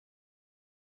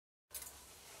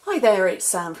Hi there, it's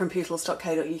Sam from poodles.co.uk.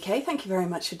 Thank you very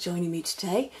much for joining me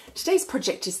today. Today's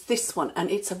project is this one,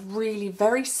 and it's a really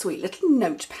very sweet little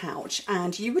note pouch,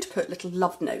 and you would put little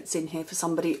love notes in here for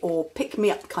somebody, or pick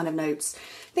me up kind of notes,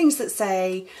 things that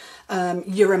say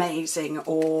you're amazing,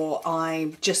 or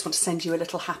I just want to send you a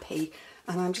little happy.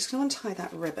 And I'm just going to untie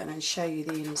that ribbon and show you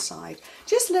the inside.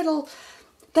 Just little,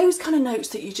 those kind of notes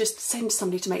that you just send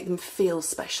somebody to make them feel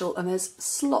special, and there's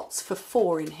slots for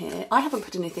 4 in here. I haven't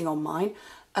put anything on mine.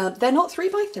 They're not 3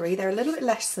 by 3, they're a little bit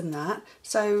less than that.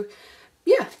 So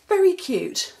yeah, very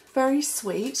cute, very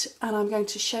sweet. And I'm going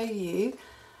to show you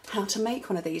how to make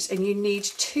one of these. And you need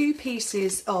 2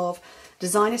 pieces of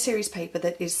designer series paper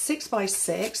that is 6 by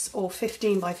 6 or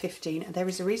 15 by 15. And there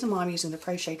is a reason why I'm using the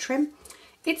crochet trim.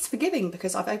 It's forgiving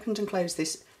because I've opened and closed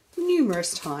this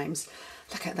numerous times.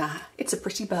 Look at that, it's a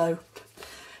pretty bow.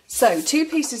 So 2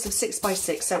 pieces of 6 by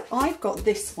 6. So I've got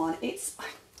this one.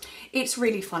 It's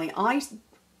really funny. I'm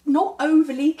not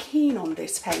overly keen on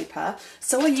this paper,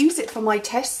 so I use it for my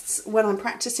tests when I'm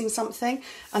practicing something,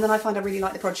 and then I find I really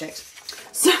like the project.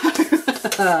 So,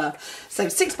 so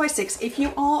 6 by 6. If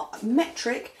you are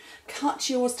metric, cut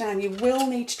yours down. You will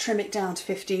need to trim it down to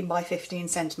 15 by 15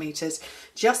 centimetres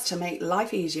just to make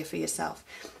life easier for yourself.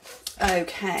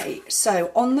 Okay,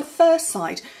 so on the first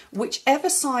side,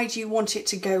 whichever side you want it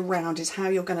to go round is how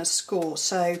you're going to score.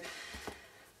 So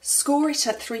score it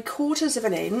at 3/4 of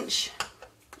an inch,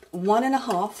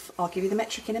 1.5, I'll give you the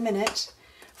metric in a minute,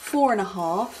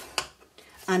 4.5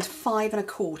 and 5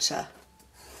 1/4,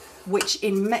 which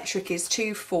in metric is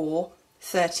 2, 4,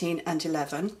 13 and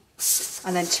 11.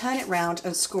 And then turn it round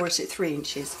and score it at 3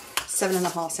 inches,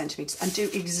 7.5 centimetres, and do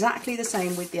exactly the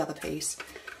same with the other piece.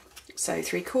 So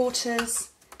 3/4,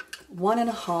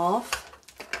 1.5,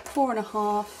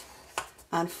 4.5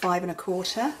 and 5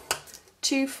 1/4,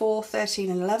 2, 4, 13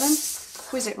 and 11.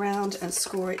 Whiz it round and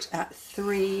score it at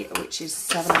 3, which is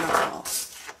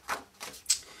 7.5.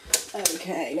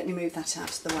 Okay, let me move that out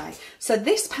of the way. So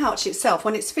this pouch itself,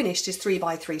 when it's finished, is 3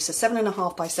 by 3, so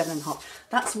 7.5 by 7.5.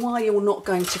 That's why you're not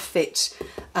going to fit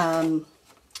 3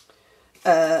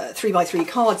 by 3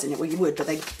 cards in it. Well, you would, but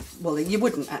you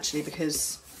wouldn't actually,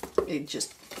 because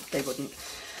they wouldn't.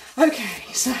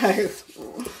 Okay, so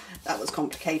that was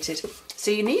complicated.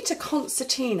 So you need to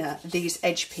concertina these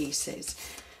edge pieces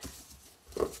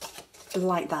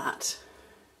like that,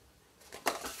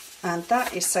 and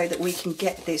that is so that we can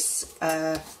get this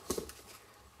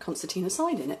concertina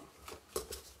side in it.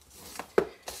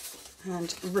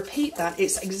 And repeat that.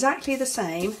 It's exactly the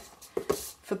same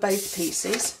for both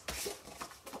pieces.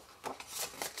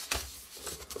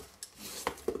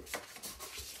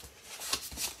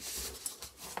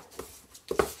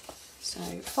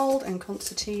 So fold and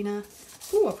concertina.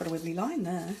 Oh, I've got a wibbly line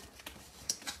there.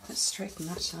 Let's straighten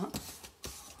that up.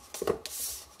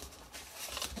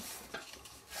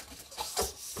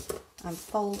 And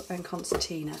fold and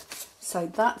concertina. So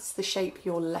that's the shape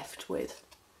you're left with,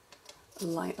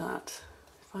 like that.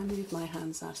 If I move my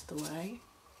hands out of the way,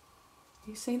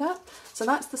 you see that? So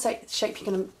that's the shape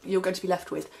you're going to be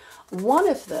left with. One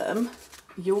of them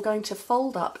you're going to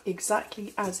fold up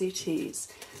exactly as it is,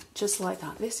 just like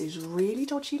that. This is really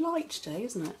dodgy light today,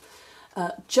 isn't it?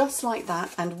 Just like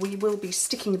that, and we will be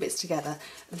sticking the bits together.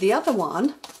 The other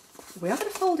one, we are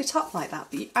going to fold it up like that,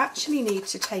 but you actually need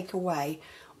to take away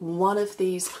one of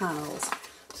these panels.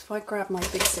 So if I grab my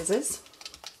big scissors,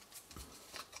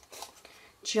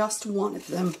 just one of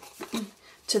them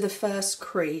to the first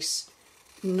crease,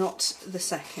 not the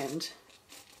second.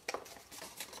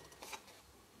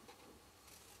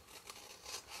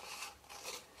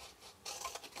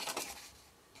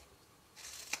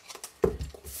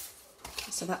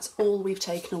 So that's all we've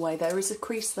taken away. There is a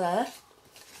crease there,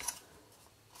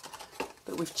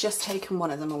 but we've just taken one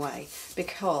of them away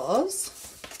because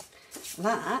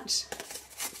that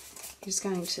is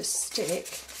going to stick,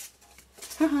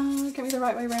 get me the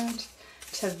right way round,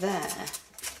 to there,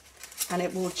 and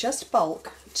it will just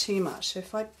bulk too much. So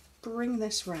if I bring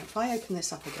this round, if I open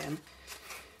this up again,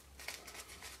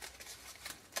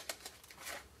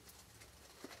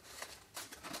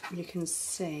 you can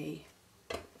see,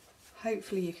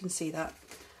 hopefully you can see that.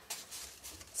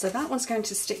 So that one's going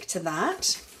to stick to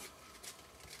that,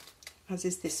 as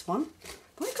is this one.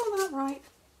 Have I got that right?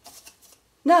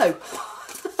 No!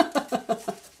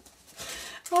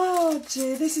 Oh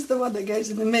dear, this is the one that goes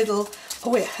in the middle.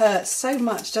 Oh, it hurts so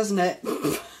much, doesn't it?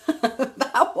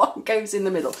 That one goes in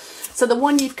the middle. So the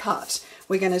one you've cut,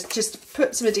 we're going to just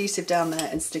put some adhesive down there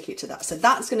and stick it to that. So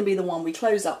that's going to be the one we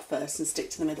close up first and stick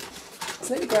to the middle.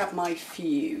 So let me grab my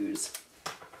fuse.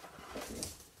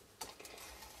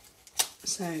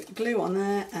 So glue on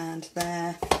there and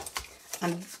there,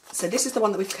 And so this is the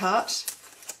one that we've cut,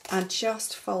 and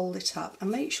just fold it up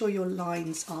and make sure your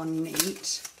lines are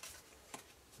neat.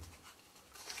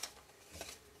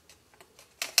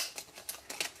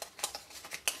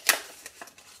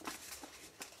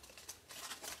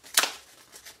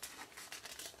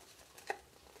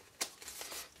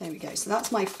 There we go, so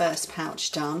that's my first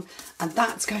pouch done, and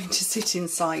that's going to sit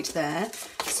inside there.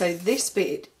 So this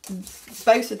bit,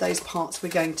 both of those parts we're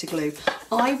going to glue.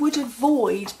 I would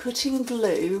avoid putting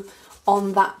glue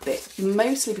on that bit,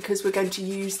 mostly because we're going to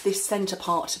use this centre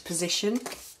part to position.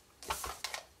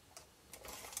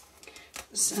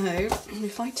 So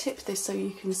if I tip this so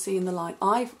you can see in the light,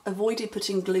 I've avoided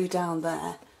putting glue down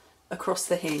there across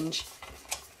the hinge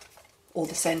or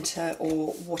the centre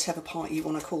or whatever part you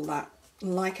want to call that.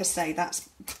 Like I say, that's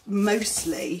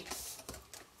mostly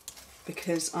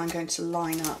because I'm going to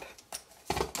line up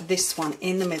this one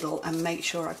in the middle and make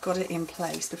sure I've got it in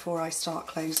place before I start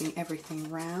closing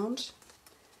everything round.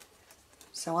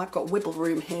 So I've got wiggle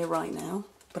room here right now,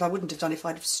 but I wouldn't have done if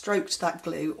I'd have stroked that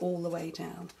glue all the way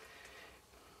down.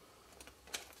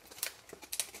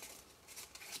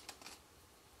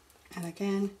 And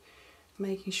again,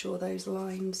 making sure those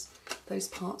lines, those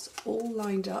parts all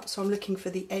lined up. So I'm looking for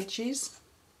the edges.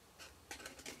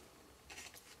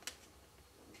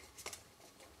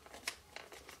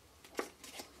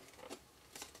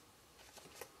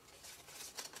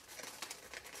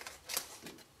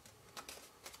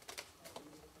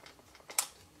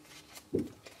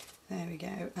 There we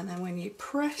go. And then when you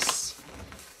press,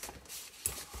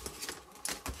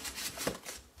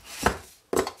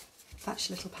 that's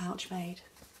your little pouch made.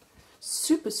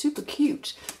 Super, super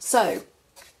cute. So,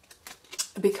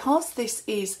 because this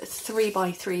is 3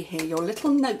 by 3 here, your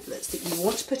little notelets that you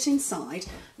want to put inside,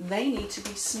 they need to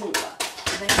be smaller.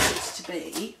 They need to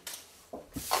be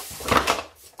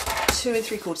 2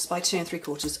 3/4 by 2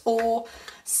 3/4 or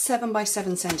 7 by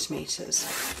 7 centimetres.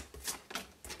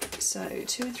 So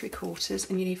 2 3/4,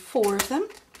 and you need 4 of them.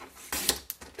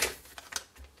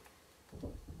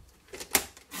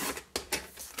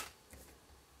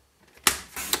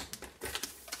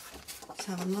 Let's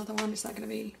have another one. Is that going to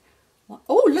be...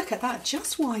 Oh, look at that,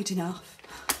 just wide enough.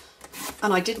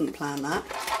 And I didn't plan that.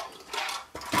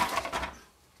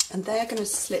 And they're going to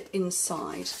slip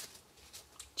inside,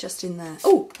 just in there.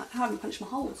 Oh, I haven't punched my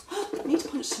holes. I need to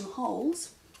punch some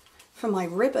holes for my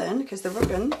ribbon, because the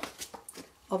ribbon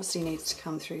obviously needs to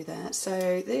come through there.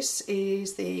 So this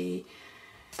is the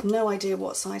no idea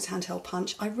what size handheld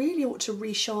punch. I really ought to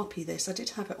re-Sharpie this. I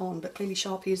did have it on, but clearly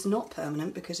Sharpie is not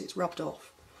permanent because it's rubbed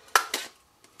off.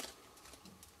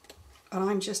 And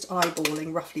I'm just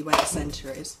eyeballing roughly where the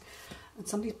centre is. And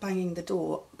somebody's banging the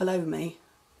door below me.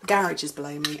 The garage is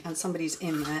below me, and somebody's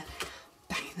in there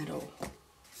banging the door.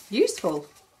 Useful.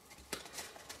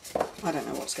 I don't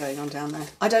know what's going on down there.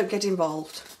 I don't get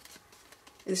involved.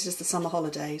 This is the summer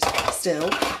holidays. Still,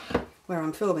 where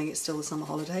I'm filming, it's still the summer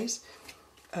holidays.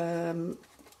 And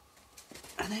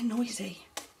they're noisy.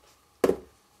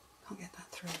 Can't get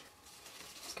that through.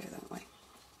 Let's go that way.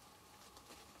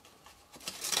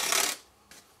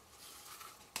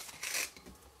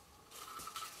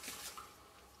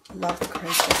 Love the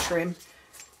crochet trim.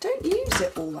 Don't use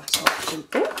it all that often.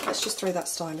 Oh, let's just throw that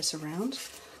stylus around.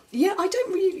 Yeah, I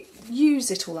don't really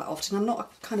use it all that often. I'm not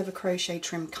a kind of a crochet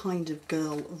trim kind of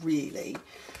girl, really.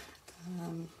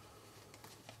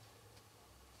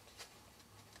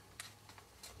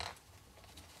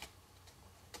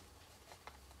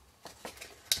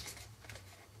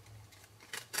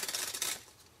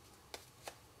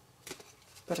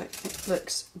 But it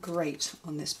looks great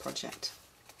on this project.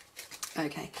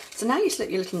 Okay, so now you slip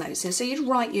your little notes in. So you'd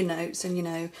write your notes and, you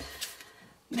know,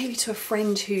 maybe to a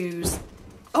friend who's...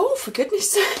 Oh, for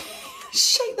goodness sake,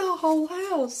 shake the whole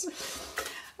house.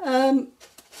 Yeah,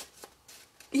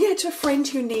 to a friend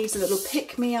who needs a little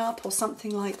pick-me-up or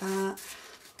something like that.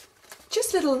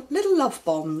 Just little love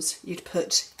bombs you'd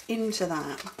put into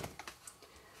that.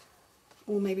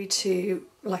 Or maybe to,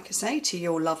 like I say, to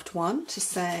your loved one, to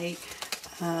say,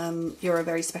 you're a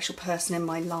very special person in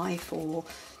my life, or...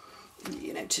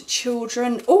 you know, to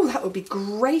children. Oh, that would be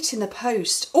great in the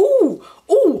post.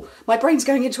 Oh, my brain's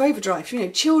going into overdrive. You know,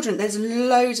 children, there's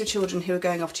loads of children who are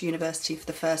going off to university for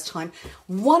the first time.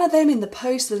 One of them in the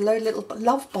post with a load of little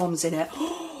love bombs in it.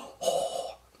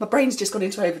 Oh, my brain's just gone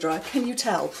into overdrive. Can you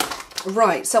tell?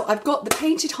 Right, so I've got the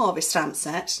Painted Harvest stamp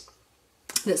set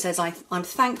that says I'm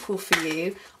thankful for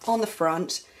you on the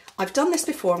front. I've done this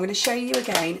before. I'm going to show you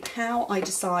again how I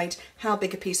decide how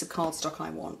big a piece of cardstock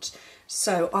I want.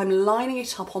 So I'm lining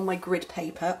it up on my grid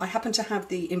paper. I happen to have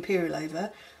the Imperial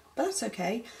over, but that's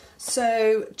okay.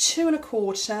 So 2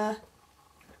 1/4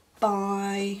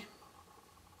 by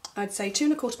I'd say 2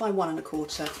 1/4 by 1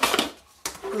 1/4.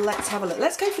 Let's have a look.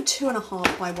 Let's go for 2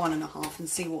 1/2 by 1 1/2 and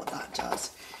see what that does.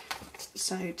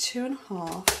 So 2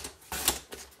 1/2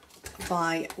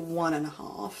 by 1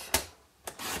 1/2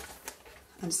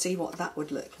 and see what that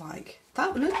would look like.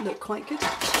 That would look quite good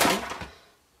actually.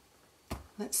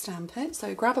 Let's stamp it.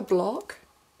 So grab a block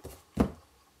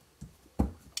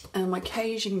and my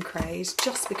Cajun craze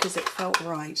just because it felt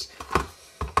right.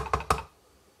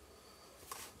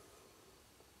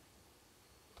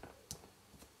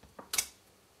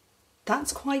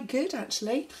 That's quite good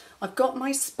actually. I've got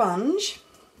my sponge.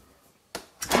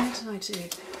 What did I do?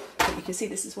 But you can see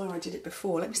this is where I did it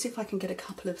before. Let me see if I can get a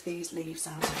couple of these leaves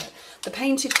out of it. The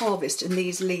Painted Harvest and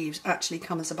these leaves actually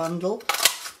come as a bundle,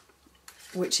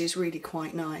 which is really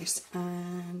quite nice.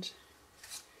 And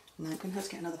no, I'm going to have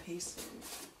to get another piece.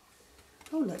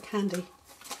 Oh look, handy.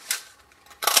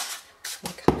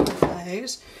 A couple of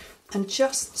those. And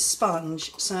just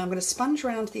sponge. So I'm going to sponge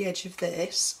around the edge of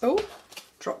this. Oh,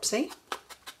 dropsy.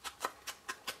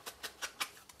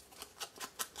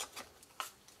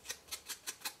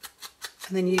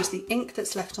 And then use the ink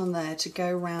that's left on there to go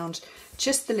around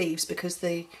just the leaves, because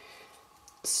the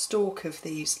stalk of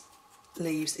these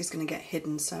leaves is going to get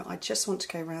hidden. So I just want to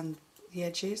go around the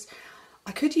edges.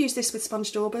 I could use this with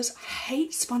sponge daubers. I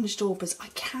hate sponge daubers. I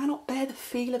cannot bear the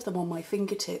feel of them on my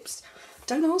fingertips.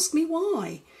 Don't ask me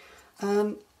why.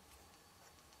 My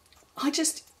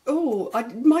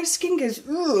skin goes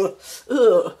ugh,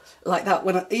 ugh, like that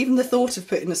when even the thought of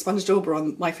putting a sponge dauber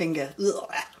on my finger.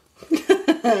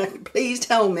 Please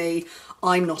tell me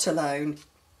I'm not alone.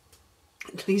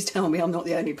 Please tell me I'm not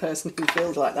the only person who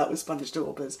feels like that with sponge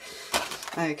daubers.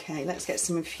 Okay, let's get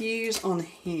some infuse on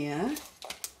here.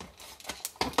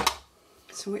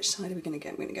 So which side are we going to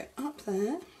go? We're going to go up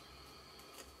there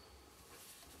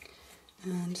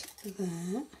and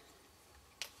there.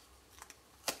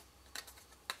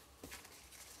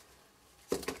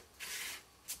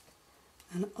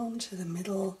 And onto the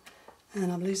middle,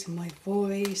 and I'm losing my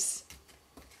voice.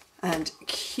 And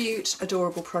cute,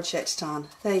 adorable project done.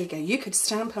 There you go. You could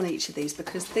stamp on each of these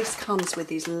because this comes with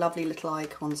these lovely little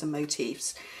icons and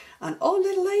motifs. And oh,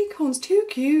 little acorns, too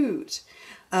cute.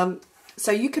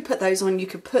 So you could put those on. You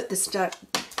could put the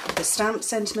stamp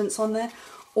sentiments on there,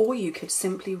 or you could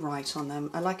simply write on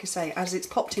them. And like I say, as it's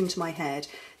popped into my head,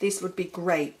 this would be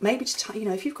great. Maybe to, you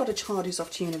know, if you've got a child who's off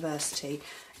to university,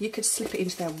 you could slip it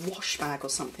into their wash bag or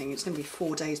something. It's going to be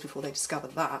 4 days before they discover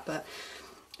that, but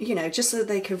you know, just so that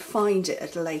they can find it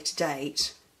at a later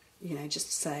date. You know, just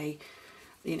to say,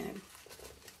 you know,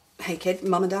 hey kid,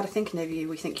 mum and dad are thinking of you.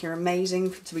 We think you're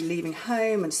amazing to be leaving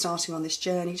home and starting on this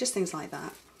journey. Just things like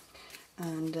that.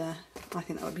 And I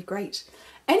think that would be great.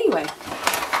 Anyway,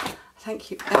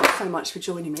 thank you ever so much for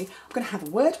joining me. I'm going to have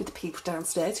a word with the people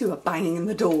downstairs who are banging in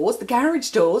the doors, the garage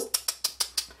doors.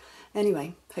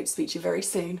 Anyway, hope to speak to you very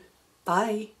soon.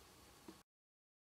 Bye.